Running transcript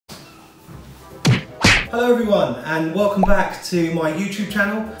Hello everyone and welcome back to my YouTube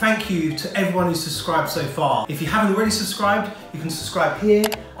channel. Thank you to everyone who's subscribed so far. If you haven't already subscribed, you can subscribe here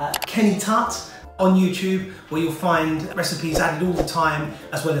at Kenny Tut on YouTube, where you'll find recipes added all the time,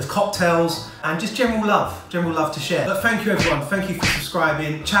 as well as cocktails and just general love to share. But thank you everyone, thank you for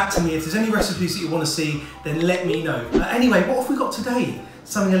subscribing. Chat to me if there's any recipes that you want to see, then let me know. Anyway, what have we got today?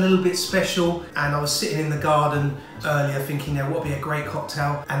 Something a little bit special, and I was sitting in the garden earlier thinking what would be a great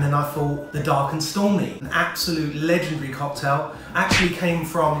cocktail, and then I thought the Dark and Stormy, an absolute legendary cocktail, actually came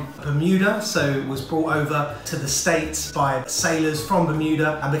from Bermuda, so it was brought over to the States by sailors from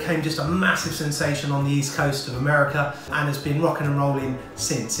Bermuda and became just a massive sensation on the east coast of America and has been rocking and rolling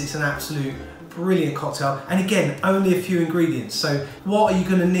since. It's an absolute brilliant cocktail, and again, only a few ingredients. So what are you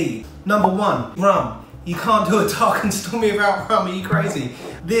going to need? Number one, rum. You can't do a Dark and Stormy without rum, are you crazy?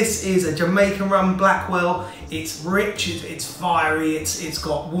 This is a Jamaican rum Blackwell. It's rich, it's fiery, it's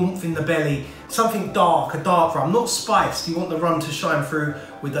got warmth in the belly. Something dark, a dark rum, not spiced. You want the rum to shine through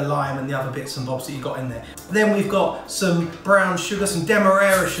with the lime and the other bits and bobs that you got in there. Then we've got some brown sugar, some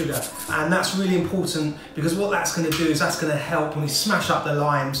demerara sugar, and that's really important because what that's going to do is that's going to help when we smash up the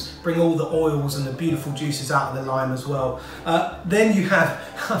limes, bring all the oils and the beautiful juices out of the lime as well. Then you have,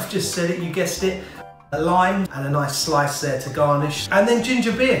 I've just said it, you guessed it, a lime and a nice slice there to garnish. And then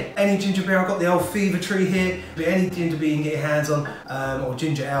ginger beer. Any ginger beer, I've got the old Fever Tree here. Any ginger beer you can get your hands on, or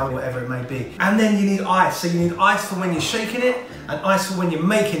ginger ale, whatever it may be. And then you need ice. So you need ice for when you're shaking it and ice for when you're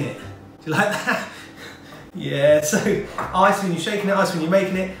making it. Do you like that? Yeah, so ice when you're shaking it, ice when you're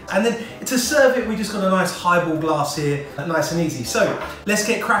making it. And then to serve it, we just got a nice highball glass here, nice and easy. So let's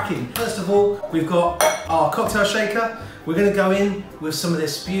get cracking. First of all, we've got our cocktail shaker. We're gonna go in with some of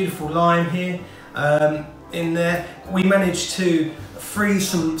this beautiful lime here. In there, we managed to freeze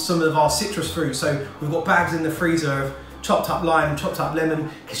some of our citrus fruit, so we've got bags in the freezer of chopped up lime, chopped up lemon,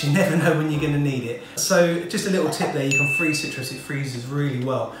 because you never know when you're going to need it. So just a little tip there, you can freeze citrus, it freezes really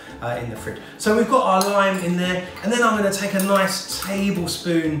well in the fridge. So we've got our lime in there, and then I'm going to take a nice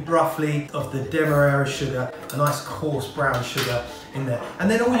tablespoon roughly of the demerara sugar, a nice coarse brown sugar in there. And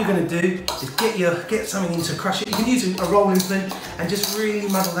then all you're going to do is get something in to crush it. You can use a rolling pin and just really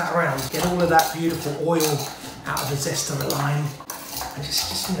muddle that around. Get all of that beautiful oil out of the zest of the lime, and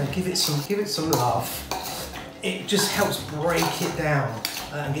just you know, give it some love. It just helps break it down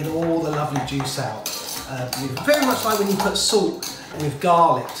and get all the lovely juice out. Very much like when you put salt with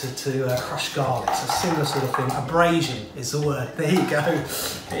garlic to crush garlic. It's a similar sort of thing. Abrasion is the word. There you go.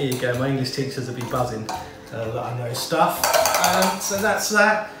 There you go. My English teachers will be buzzing that I know stuff. So that's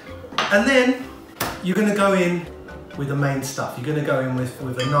that. And then you're going to go in with the main stuff. You're going to go in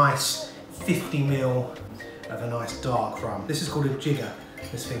with a nice 50ml of a nice dark rum. This is called a jigger,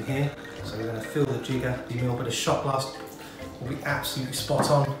 this thing here. So we're going to fill the jigger, the ml, but a shot glass will be absolutely spot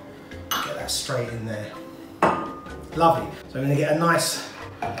on. Get that straight in there. Lovely. So I'm going to get a nice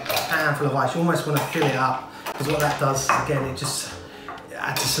handful of ice. You almost want to fill it up, because what that does, again, it just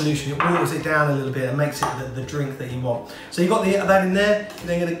adds a solution. It waters it down a little bit and makes it the drink that you want. So you've got that in there. You're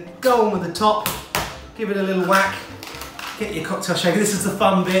then going to go on with the top, give it a little whack, get your cocktail shaker. This is the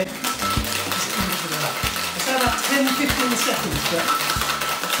fun bit. It's about 10-15 seconds, but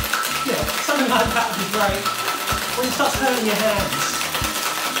yeah, something like that would be great. When it starts hurting your hands.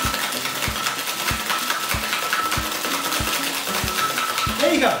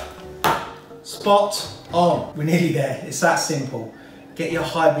 There you go. Spot on. We're nearly there. It's that simple. Get your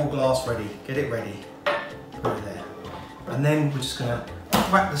highball glass ready. Get it ready. Put it there. And then we're just going to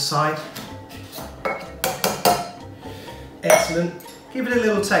whack the side. Excellent. Give it a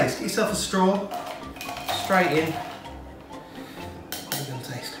little taste. Get yourself a straw. Straight in. Have a little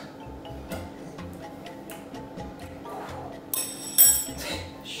taste.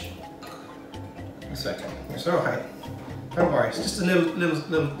 It's okay. It's all right. Don't worry. It's just a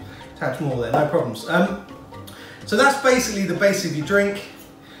little touch more there. No problems. So that's basically the base of your drink.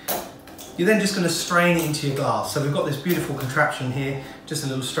 You're then just going to strain it into your glass. So we've got this beautiful contraption here, just a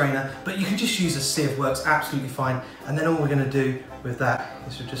little strainer, but you can just use a sieve, works absolutely fine. And then all we're going to do with that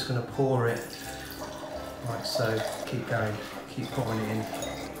is we're just going to pour it like so. Keep going, keep pouring it in.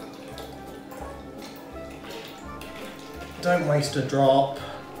 Don't waste a drop.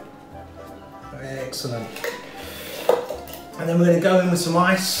 Excellent. And then we're going to go in with some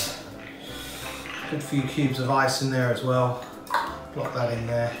ice. Good few cubes of ice in there as well. Block that in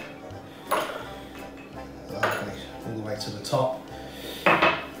there. Lovely. All the way to the top.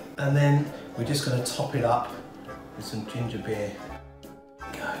 And then we're just going to top it up with some ginger beer.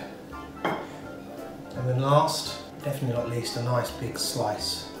 Go. And then last, definitely not least, a nice big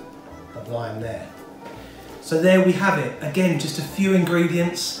slice of lime there. So there we have it. Again, just a few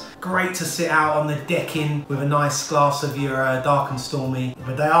ingredients. Great to sit out on the decking with a nice glass of your dark and stormy,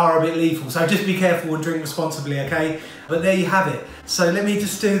 but they are a bit lethal, so just be careful and drink responsibly, okay? But there you have it. So let me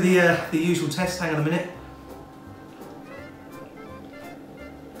just do the usual test. Hang on a minute.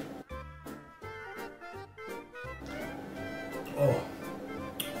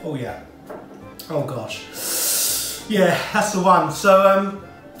 Oh yeah. Oh gosh. Yeah, that's the one. So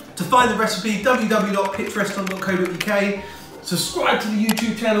to find the recipe, www.pitchrestaurant.co.uk. Subscribe to the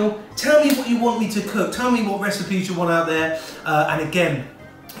YouTube channel. Tell me what you want me to cook. Tell me what recipes you want out there. And again,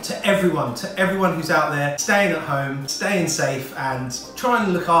 to everyone who's out there, staying at home, staying safe, and trying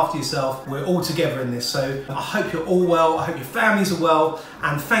to look after yourself. We're all together in this. So I hope you're all well. I hope your families are well.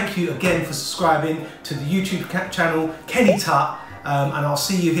 And thank you again for subscribing to the YouTube channel, Kenny Tut. And I'll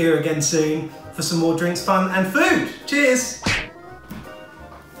see you here again soon for some more drinks, fun, and food. Cheers!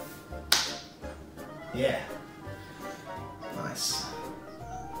 Yeah.